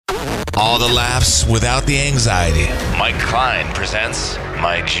All the laughs without the anxiety. Mike Klein presents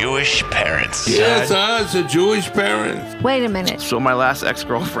My Jewish Parents. Yes, it's a Jewish parent. Wait a minute. So my last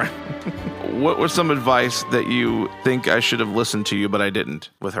ex-girlfriend, what was some advice that you think I should have listened to you, but I didn't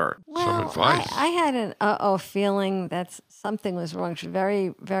with her? Well, advice. I had an feeling that something was wrong. She's a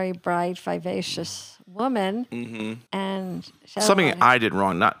very, very bright, vivacious woman. Mm-hmm. And she had Something I did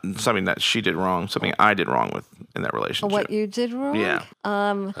wrong, not something that she did wrong, something I did wrong in that relationship. what you did wrong? Yeah.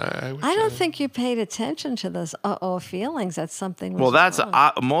 I don't think you paid attention to those feelings that something was Well, that's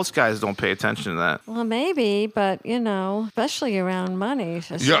wrong. most guys don't pay attention to that. Well, maybe, but, especially around money.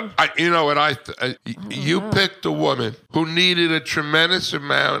 Yeah, you know what you picked a woman who needed a tremendous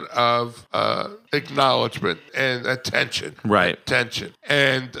amount of acknowledgement and attention. Right. Attention.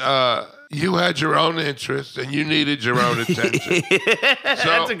 And you had your own interests and you needed your own attention.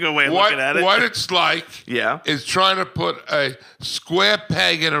 That's a good way of looking at it. What it's like Yeah. is trying to put a square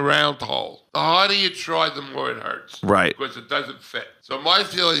peg in a round hole. The harder you try, the more it hurts. Right. Because it doesn't fit. So my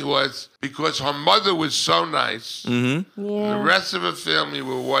feeling was, because her mother was so nice, the rest of her family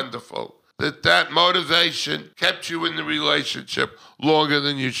were wonderful, that motivation kept you in the relationship longer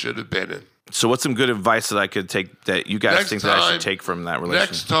than you should have been in. So what's some good advice that I could take that you guys think that I should take from that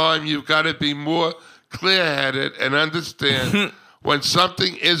relationship? Next time, you've got to be more clear-headed and understand when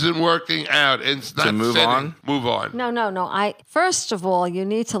something isn't working out and it's not move fitting, on? move on. No. First of all, you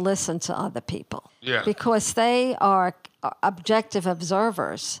need to listen to other people. Yeah. Because they are objective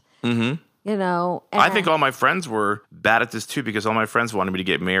observers. Mm-hmm. I think all my friends were bad at this too, because all my friends wanted me to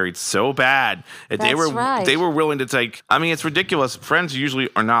get married so bad. They were right. They were willing to take. I mean, it's ridiculous. Friends usually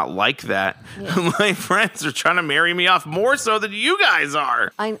are not like that. Yeah. My friends are trying to marry me off more so than you guys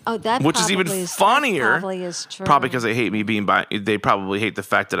are. Which is even funnier. That probably is true. Probably because they hate me being by. They probably hate the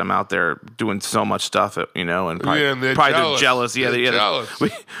fact that I'm out there doing so much stuff. And probably, and they're probably jealous. they're jealous. They're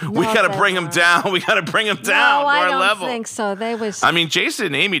jealous. We got to bring them down. We got to bring them down No, to I our don't level. think so. They was. I mean, Jason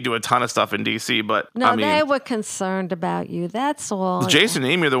and Amy do a ton of stuff in DC, but they were concerned about you. That's all. Jason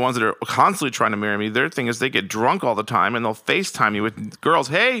and Amy are the ones that are constantly trying to marry me. Their thing is they get drunk all the time and they'll FaceTime you with girls.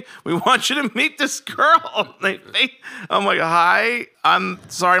 Hey, we want you to meet this girl. I'm like, hi. I'm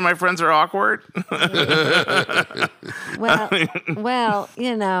sorry, my friends are awkward. Well,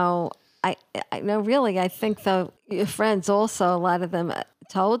 I know. Really, I think though your friends also, a lot of them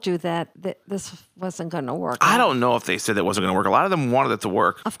told you that this wasn't going to work. I don't know if they said it wasn't going to work. A lot of them wanted it to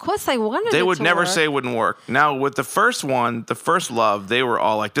work. Of course, they wanted. They it would to never work. say it wouldn't work. Now with the first one, the first love, they were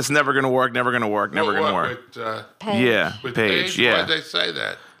all like, "This is never going to work. Never going to work. Never going to work." With, Paige. Yeah, with Paige. Paige? Yeah. Why'd they say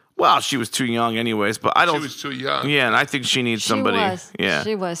that? Well, she was too young, anyways. But I don't. She was too young. Yeah, and I think she needs somebody.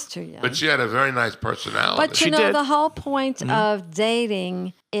 She was too young. But she had a very nice personality. But She did. the whole point of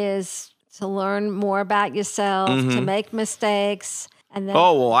dating is to learn more about yourself, to make mistakes, and then.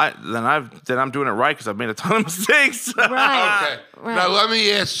 Oh well, then I'm doing it right because I've made a ton of mistakes. Right. Okay. Right. Now let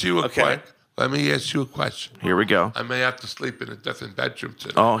me ask you Okay. Let me ask you a question. Here we go. I may have to sleep in a different bedroom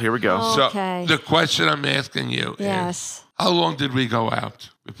tonight. Oh, here we go. Oh. Okay. So the question I'm asking you Yes. is, how long did we go out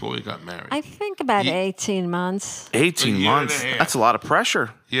before we got married? I think about 18 months, 18 A year months. and a half. That's a lot of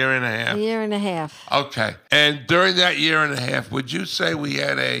pressure. Year and a half. a year and a half. Okay. And during that year and a half, would you say we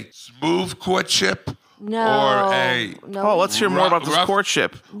had a smooth courtship? No. Or a no. Oh, let's hear more about this rough-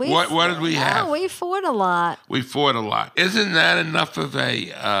 courtship. what did we have? Oh, we fought a lot. We fought a lot. Isn't that enough of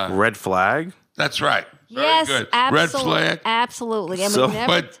a... Red flag. that's right. Very Yes, good. absolutely. Red flag. Absolutely. And So- we never,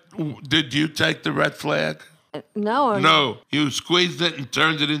 But did you take the red flag? no. No. You squeezed it and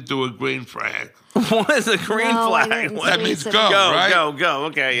turned it into a green flag. What is a green No, I flag? didn't What- That squeeze means it. go, Go, right? go.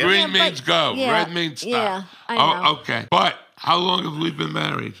 Okay. Yeah. Green Yeah, means but- go. yeah, Red means stop. yeah, I know. Oh, okay. But how long have we been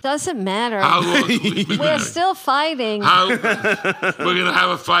married? Doesn't matter. How long have we been We're married? still fighting. We're going to have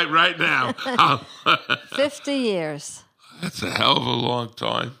a fight right now. 50 years. That's a hell of a long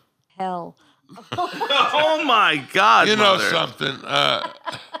time. Hell. Oh my God. You know Mother. something?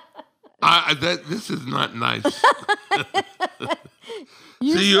 This is not nice.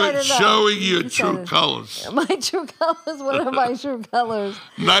 You See, set you're it up. showing your You set true it. colors. My true colors? What are my true colors?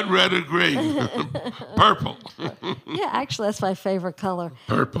 Not red or green. Purple. Yeah, actually, that's my favorite color.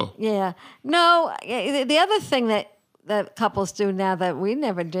 Purple. Yeah. No, the other thing that couples do now that we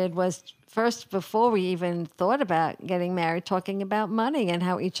never did was first, before we even thought about getting married, talking about money and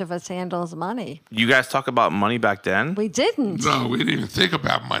how each of us handles money. You guys talk about money back then? We didn't. No, we didn't even think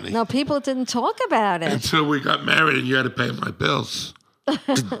about money. No, people didn't talk about it. Until we got married and you had to pay my bills.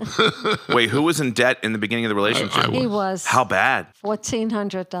 Wait, who was in debt in the beginning of the relationship? I He was How bad?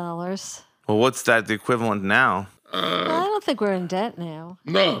 $1,400. Well, what's that the equivalent now? Well, I don't think we're in debt now.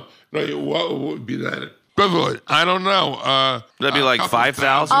 No, what would be that? equivalent. I don't know. That'd be like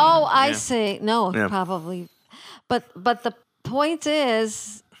 5,000. Oh, I Yeah. see. No, Yeah. probably. But the point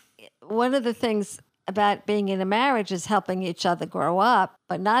is, one of the things about being in a marriage is helping each other grow up.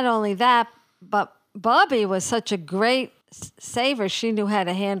 But not only that, but Bobby was such a great saver. She knew how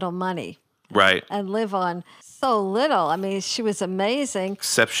to handle money Right. and live on so little. I mean, she was amazing.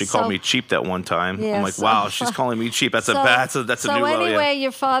 Except she called me cheap that one time. Yeah, I'm like, so- wow, she's calling me cheap. That's a that's a so new anyway, low. Yeah.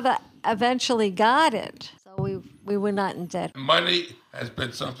 your father eventually got it. So we were not in debt. Money has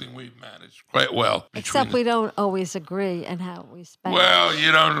been something we've managed quite well. Except we don't always agree in how we spend. Well,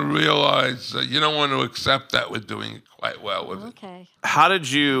 you don't realize, you don't want to accept that we're doing it quite well with it. Okay. How did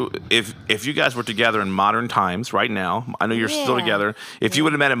you, if you guys were together in modern times right now, I know you're still Yeah. together. If you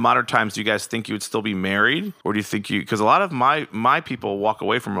would have met in modern times, do you guys think you would still be married? Or do you think because a lot of my people walk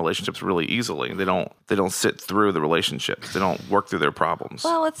away from relationships really easily. They don't sit through the relationships. They don't work through their problems.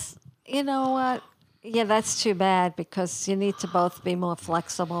 Well, it's, you know what? Yeah, that's too bad because you need to both be more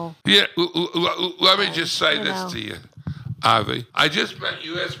flexible. Yeah, let me just say You this know. to you, Avi. I just meant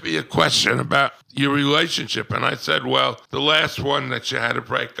you asked me a question about your relationship, and I said, well, the last one that you had to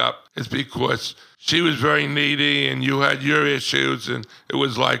break up is because she was very needy and you had your issues, and it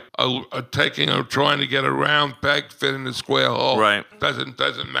was like trying to get a round peg fit in a square hole. Right.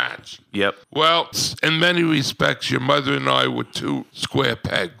 Doesn't match. Yep. Well, in many respects, your mother and I were two square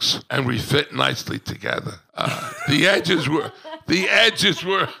pegs, and we fit nicely together. The edges were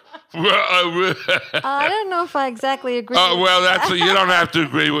I don't know if I exactly agree. Oh, with well, you don't have to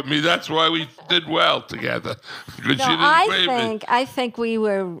agree with me. That's why we did well together. Because No, you didn't agree with me. I think we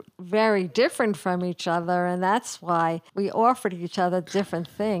were very different from each other, and that's why we offered each other different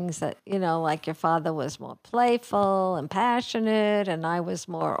things. That, you know, like your father was more playful and passionate, and I was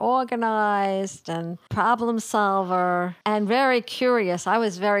more organized and problem solver and very curious. I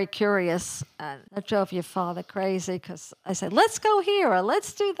was very curious. That drove your father crazy because I said, "Let's go here," or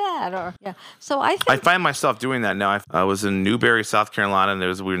 "Let's do that," or yeah. So I think I find myself doing that now. I was in Newberry, South Carolina, and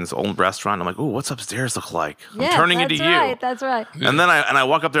we were in this old restaurant. I'm like, "Ooh, what's upstairs look like?" I'm yes, turning that's into right, you. That's right. And then I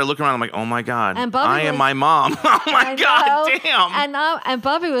walk up there, looking around. I'm like, "Oh my god, And Bubby I am was- my mom." Oh my I god, know. damn. And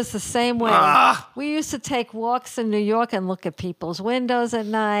Bubby was the same way. Ah. We used to take walks in New York and look at people's windows at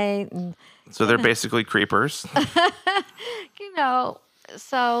night, and So they're basically creepers. you know.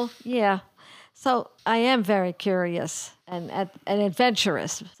 So yeah. So I am very curious and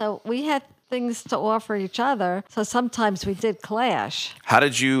adventurous. So we had things to offer each other. So sometimes we did clash. How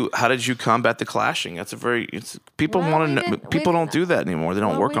did you combat the clashing? That's people Well, want we to know. didn't- we People don't didn't- do that anymore. They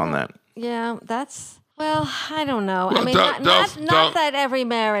don't Well, work we on don't- that. Yeah, that's. Well, I don't know. I Well, mean, don't- not don't- that every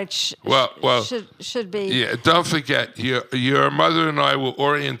marriage Well, should be. Yeah, don't forget, your mother and I were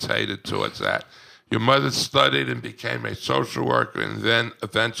orientated towards that. Your mother studied and became a social worker and then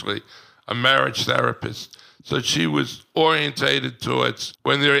eventually a marriage therapist. So she was orientated towards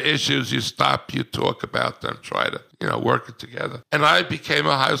when there are issues, you stop, you talk about them, try to, work it together. And I became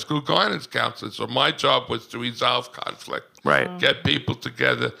a high school guidance counselor. So my job was to resolve conflict. Right. Get people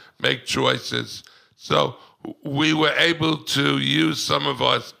together, make choices. So we were able to use some of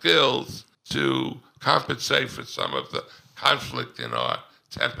our skills to compensate for some of the conflict in our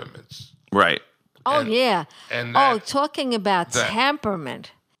temperaments. Right. Oh, And- yeah. and oh, that- talking about that-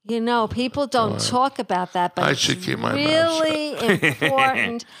 temperament. You know, people don't talk about that, but I it's should keep my mouth really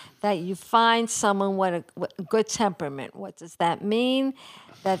important that you find someone with a good temperament. What does that mean?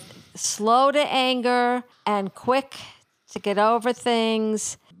 That slow to anger and quick to get over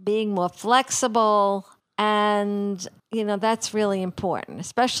things, being more flexible, and, that's really important,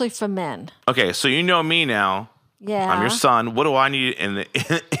 especially for men. Okay, so you know me now. Yeah. I'm your son. What do I need in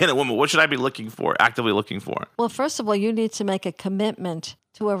a woman? What should I be looking for? Actively looking for? Well, first of all, you need to make a commitment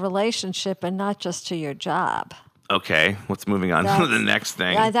to a relationship and not just to your job. Okay, let's moving on to That's- the next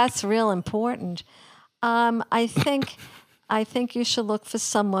thing. Yeah, that's real important. I think you should look for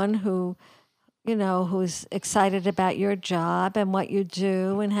someone who's excited about your job and what you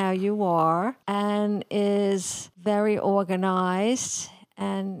do and how you are, and is very organized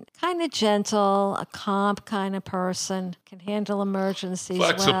and kind of gentle, a calm kind of person, can handle emergencies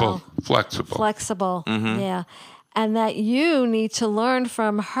well. Flexible. Yeah. And that you need to learn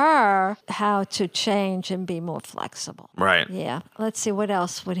from her how to change and be more flexible. Right. Yeah. Let's see, what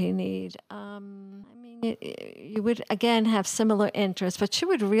else would he need? You would, again, have similar interests, but you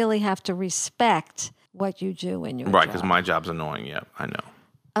would really have to respect what you do in your Right, job. because my job's annoying. Yeah, I know.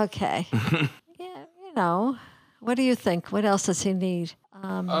 Okay. Yeah, what do you think? What else does he need?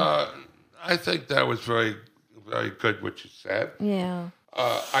 I think that was very, very good what you said. Yeah.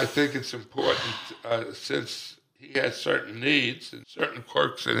 I think it's important since he has certain needs and certain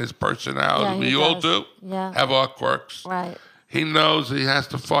quirks in his personality. Yeah, he we all does. do Yeah. have our quirks. Right. He knows he has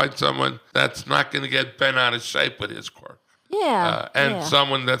to find someone that's not going to get bent out of shape with his quirk. Yeah. And yeah.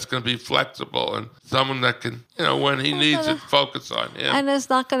 someone that's going to be flexible and someone that can, when he needs it, focus on him. And is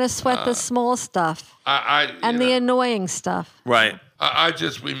not going to sweat the small stuff And the annoying stuff. Right. I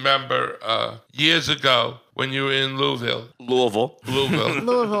just remember years ago when you were in Louisville, Louisville.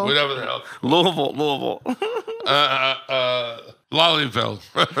 whatever the hell, Louisville. Lollyville.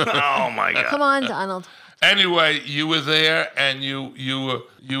 Oh my God. Come on, Donald. Anyway, you were there, and you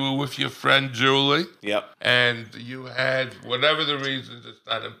were with your friend Julie. Yep. And you had whatever the reasons. It's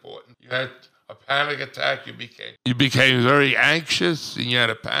not important. You had a panic attack. You became very anxious, and you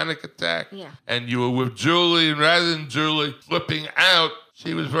had a panic attack. Yeah. And you were with Julie, and rather than Julie flipping out,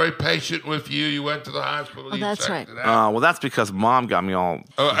 she was very patient with you. You went to the hospital. You that's checked right. it out. Well, that's because Mom got me all.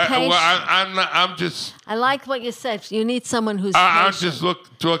 I'm just. I like what you said. You need someone who's I'm patient. just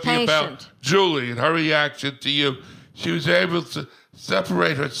talking about Patient. Julie and her reaction to you. She was able to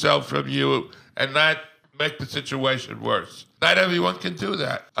separate herself from you and not make the situation worse. Not everyone can do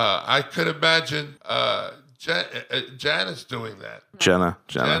that. I could imagine Janice doing that. Jenna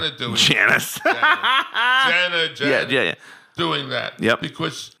doing Janice. Janice Yeah. doing that. Yep.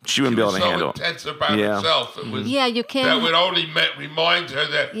 Because She wouldn't be able to was so handle it. intense about Yeah. herself. It was, Yeah, you can't. that would only remind her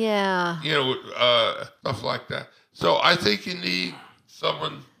that Yeah. stuff like that. So I think you need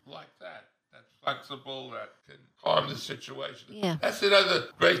someone like that, that's flexible, that can calm the situation. Yeah. That's another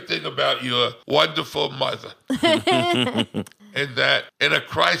great thing about your wonderful mother. In that, in a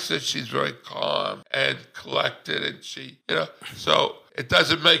crisis, she's very calm and collected, and so it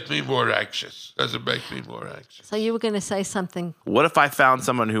doesn't make me more anxious. So you were going to say something. What if I found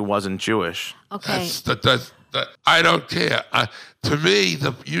someone who wasn't Jewish? Okay. I don't care. To me,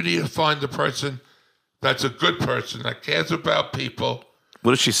 you need to find the person that's a good person that cares about people.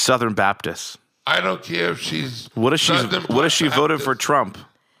 What if she's Southern Baptist? I don't care if she's. What if she voted Baptist. for Trump?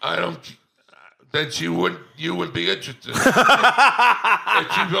 I don't. Then you wouldn't be interested.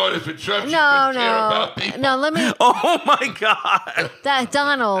 If she voted for Trump, she wouldn't care about people. No, let me. Oh my God!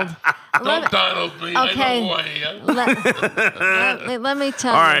 Donald. Don't Donald me. Okay. I know who I am. Let me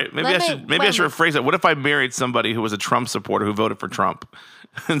tell you. All right, maybe I should rephrase it. What if I married somebody who was a Trump supporter who voted for Trump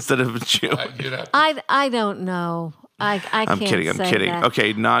instead of a Jew? I don't know. I can't I'm kidding. That.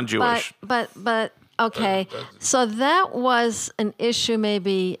 Okay, non-Jewish. But okay. So that was an issue,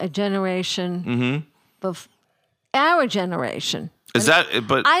 maybe a generation of our generation. Is that?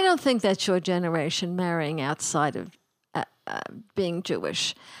 But I don't think that's your generation marrying outside of being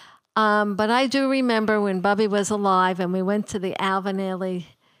Jewish. But I do remember when Bubby was alive and we went to the Alvin Ailey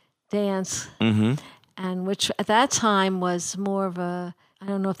dance, and which at that time was more of a, I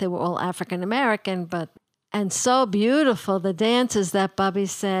don't know if they were all African American, and so beautiful, the dances that Bubby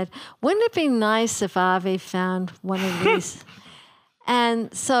said, wouldn't it be nice if Avi found one of these?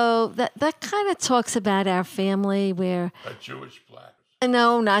 And so that kind of talks about our family where... A Jewish black.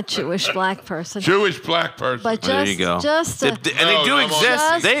 No, not Jewish black person. Jewish black person. But there you go. Just and they do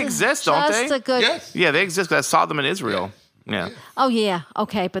exist. They exist, don't they? Just a good... Yes. Yeah, they exist. I saw them in Israel. Yeah. Oh, yeah.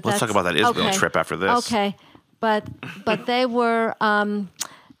 Okay, but Let's talk about that Israel trip after this. Okay. But they were...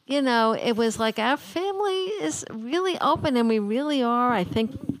 it was like our family is really open, and we really are, I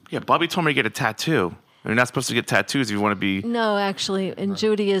think. Yeah, Bobby told me to get a tattoo. You're not supposed to get tattoos if you want to be... No, actually, in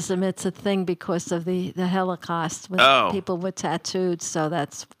Judaism, it's a thing because of the Holocaust when people were tattooed, so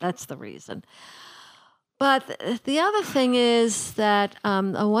that's the reason. But the other thing is that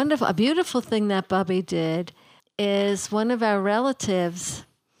a beautiful thing that Bubby did is one of our relatives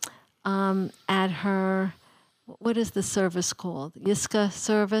at her... What is the service called? Yiska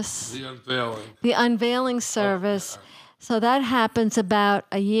service? The unveiling. The unveiling service. Okay. So that happens about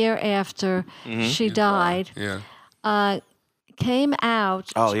a year after she died. Yeah. Came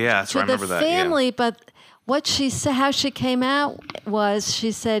out Oh, yeah. So I to remember the that. family, but what she said, how she came out was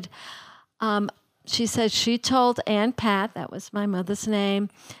she said she told Aunt Pat, that was my mother's name,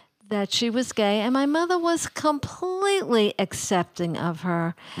 that she was gay, and my mother was completely accepting of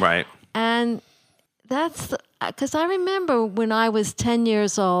her. Right. And that's because I remember when I was 10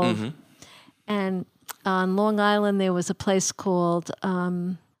 years old, and on Long Island there was a place called,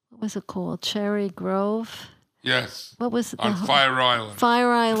 what was it called? Cherry Grove? Yes. What was it? On Fire Island.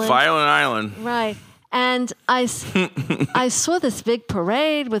 Fire Island. Fire Island. Right. And I saw this big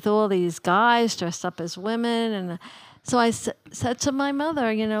parade with all these guys dressed up as women. And so I said to my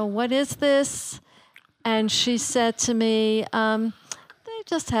mother, what is this? And she said to me, they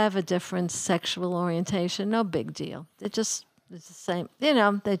just have a different sexual orientation. No big deal. It's the same.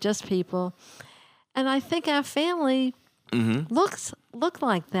 They're just people. And I think our family looked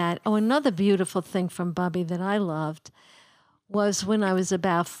like that. Oh, another beautiful thing from Bubby that I loved was when I was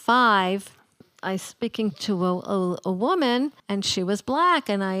about 5, I was speaking to a woman, and she was black,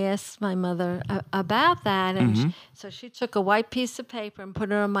 and I asked my mother about that, and so she took a white piece of paper and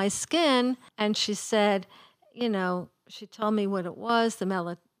put it on my skin, and she said, she told me what it was, the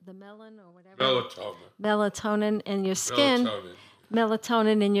melon or whatever. Melatonin in your skin.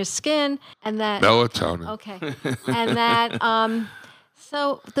 Melatonin in your skin, and that. Melatonin. Okay, and that.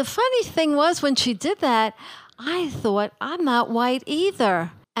 So the funny thing was when she did that, I thought I'm not white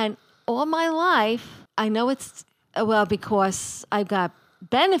either, and all my life I know it's because I got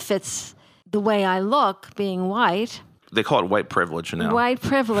benefits the way I look being white. They call it white privilege now. White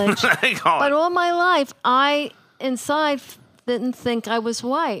privilege. But all my life, I inside didn't think I was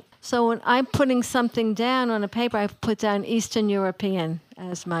white. So when I'm putting something down on a paper, I put down Eastern European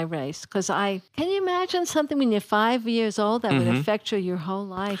as my race. Because can you imagine something when you're 5 years old that would affect you your whole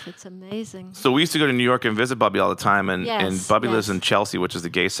life? It's amazing. So we used to go to New York and visit Bubby all the time, and Bubby lives yes. in Chelsea, which is the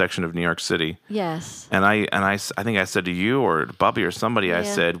gay section of New York City. Yes. And I think I said to you or to Bubby or somebody, I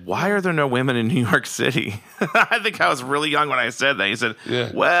said, why are there no women in New York City? I think I was really young when I said that. He said,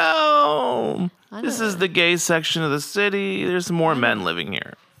 well, this is the gay section of the city. There's more men living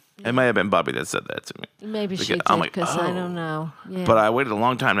here. It might have been Bubby that said that to me. Maybe she did, because I don't know. Yeah. But I waited a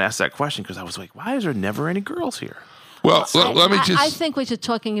long time to ask that question because I was like, why is there never any girls here? Well, let me just... I think what you're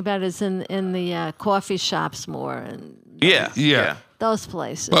talking about is in the coffee shops more. And Yeah. Those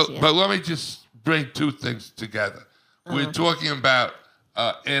places. But let me just bring two things together. We're talking about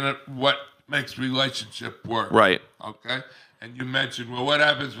what makes relationship work. Right. Okay? And you mentioned, well, what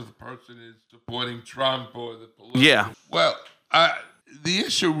happens if a person is supporting Trump or the political... Yeah. Well, the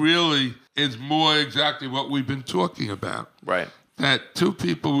issue really is more exactly what we've been talking about. Right. That two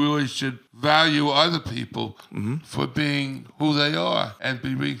people really should value other people for being who they are and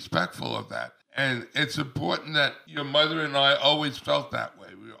be respectful of that. And it's important that your mother and I always felt that way.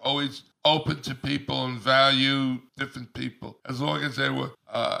 We were always open to people and value different people as long as they were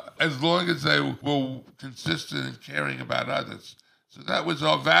consistent in caring about others. So that was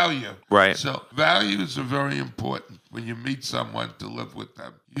our value. Right. So values are very important when you meet someone to live with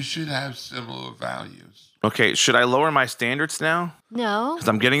them. You should have similar values. Okay, should I lower my standards now? No. Because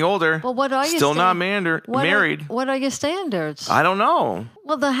I'm getting older. Well, what are you Still not married. What are your standards? I don't know.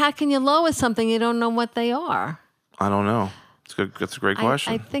 Well, how can you lower something you don't know what they are? I don't know. That's a great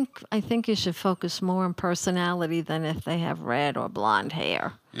question. I think you should focus more on personality than if they have red or blonde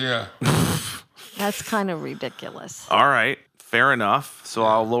hair. Yeah. That's kind of ridiculous. All right. Fair enough. So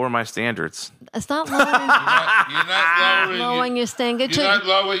I'll lower my standards. It's not lowering. You're not lowering your standards. You're not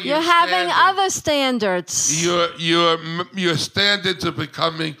lowering You're your having standards. other standards. Your standards are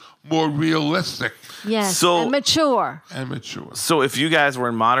becoming more realistic Yes. So- and mature. and mature. So if you guys were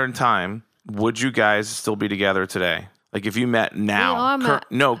in modern time, would you guys still be together today? Like if you met now?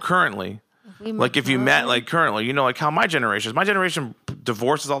 We are currently. Like if you met like currently, like how my generation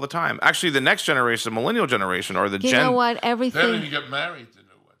divorces all the time. Actually, the next generation, millennial generation, or the You know what? Everything. Then you get married to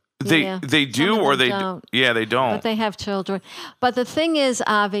new one. Yeah. they do Some of or them they don't. yeah, they don't. But they have children. But the thing is,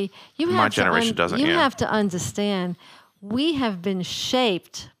 Avi, My generation doesn't, You yeah. have to understand, we have been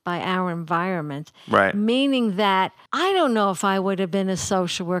shaped by our environment. Right. Meaning that I don't know if I would have been a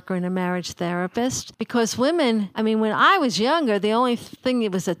social worker and a marriage therapist because women, when I was younger, the only thing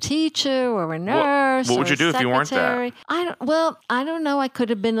it was a teacher or a nurse. What would or you do if you weren't that? secretary. I don't know. I could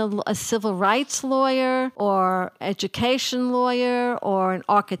have been a civil rights lawyer or education lawyer or an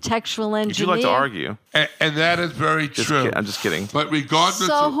architectural You engineer. do like to argue. And that is very true. I'm just kidding. But regardless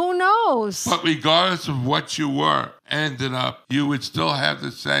So of who knows? what you were, ended up, you would still have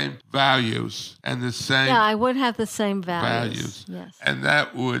the same values and the same Yeah, I would have the same values. values. Yes. And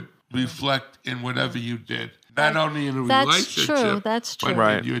that would reflect in whatever you did. Not only in a That's relationship, true, that's but true.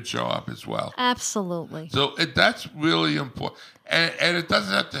 Right. in your job as well. Absolutely. So that's really important. And it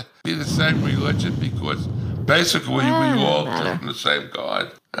doesn't have to be the same religion because basically we all come from the same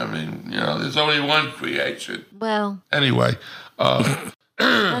God. There's only one creation. Well, Anyway,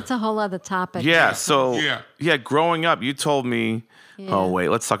 that's a whole other topic. Yeah, so Yeah. growing up, you told me. Yeah. Oh wait,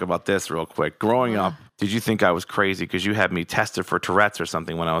 let's talk about this real quick. Growing up, did you think I was crazy because you had me tested for Tourette's or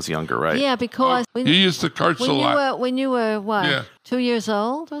something when I was younger, right? Yeah, because you used to curse a lot. when you were what? Yeah. 2 years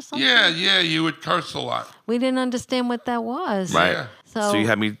old or something? Yeah, you would curse a lot. We didn't understand what that was. Right. Yeah. So you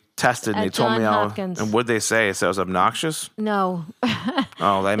had me tested, and At they told me Johns how. Hopkins. And what'd they say? It said I was obnoxious. No.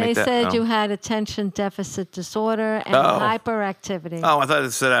 Oh, they They make that. said oh. you had attention deficit disorder and Oh. hyperactivity. Oh, I thought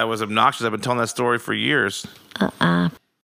it said I was obnoxious. I've been telling that story for years.